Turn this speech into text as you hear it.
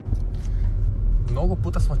mnogo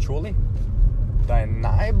puta smo čuli da je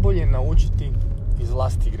najbolje naučiti iz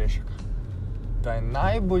vlastitih grešaka. Da je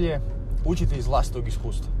najbolje učiti iz vlastitog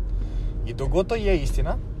iskustva. I dok god to je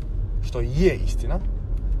istina, što je istina,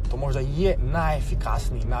 to možda je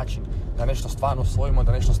najefikasniji način da nešto stvarno usvojimo,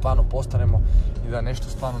 da nešto stvarno postanemo i da nešto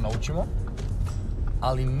stvarno naučimo,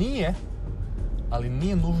 ali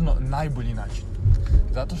nije nužno najbolji način.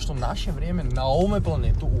 Zato što naše vrijeme na ovome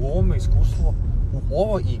planetu, u ovome iskustvu, u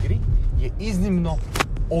ovoj igri je iznimno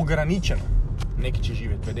ograničeno. Neki će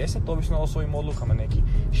živjeti 50, ovisno o svojim odlukama, neki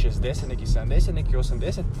 60, neki 70, neki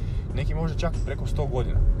 80, neki možda čak preko 100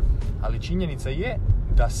 godina. Ali činjenica je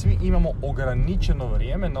da svi imamo ograničeno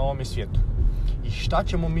vrijeme na ovome svijetu. I šta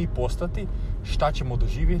ćemo mi postati, šta ćemo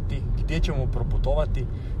doživjeti, gdje ćemo proputovati,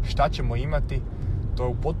 šta ćemo imati, to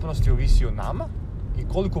u potpunosti ovisi o nama i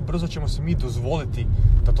koliko brzo ćemo se mi dozvoliti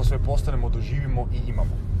da to sve postanemo, doživimo i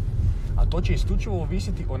imamo. A to će isključivo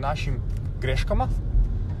ovisiti o našim greškama,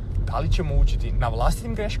 da li ćemo učiti na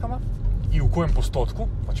vlastitim greškama i u kojem postotku,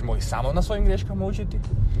 pa ćemo li samo na svojim greškama učiti,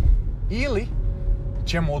 ili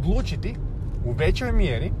ćemo odlučiti u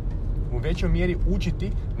većoj mjeri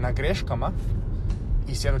učiti na greškama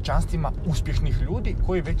i svjedočanstvima uspješnih ljudi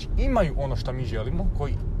koji već imaju ono što mi želimo,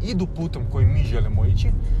 koji idu putem koji mi želimo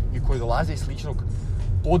ići i koji dolaze iz sličnog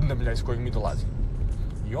podneblja iz kojeg mi dolazimo.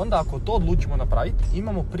 I onda ako to odlučimo napraviti,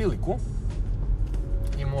 imamo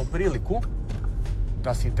priliku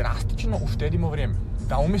da si drastično uštedimo vrijeme.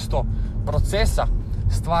 Da umjesto procesa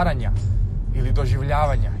stvaranja ili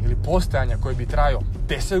doživljavanja ili postojanja koji bi trajao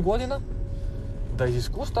 10 godina, da iz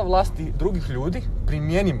iskustva vlasti drugih ljudi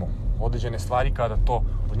primijenimo određene stvari kada to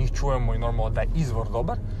od njih čujemo i normalno da je izvor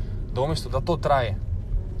dobar, da umjesto da to traje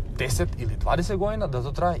 10 ili 20 godina, da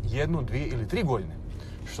to traje 1, 2 ili 3 godine.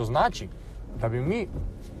 Što znači da bi mi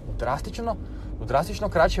u drastično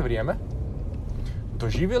kraće vrijeme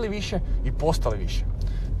doživjeli više i postali više.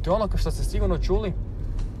 To je ono što ste sigurno čuli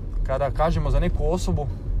kada kažemo za neku osobu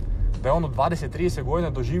da je on u 20-30 godina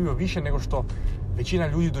doživio više nego što većina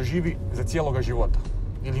ljudi doživi za cijeloga života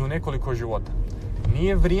ili u nekoliko života.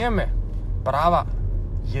 Nije vrijeme prava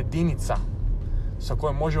jedinica sa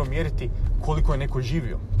kojom možemo mjeriti koliko je neko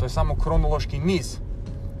živio. To je samo kronološki niz.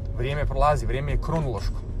 Vrijeme prolazi, vrijeme je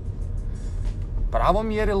kronološko. Pravo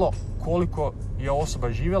mjerilo koliko je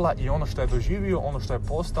osoba živjela i ono što je doživio, ono što je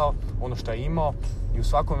postao, ono što je imao i u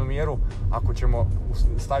svakom mjeru, ako ćemo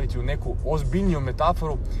staviti u neku ozbiljniju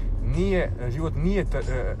metaforu, život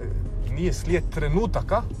nije slijed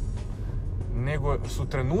trenutaka, nego su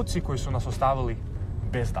trenuci koji su nas ostavili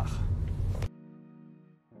bez daha.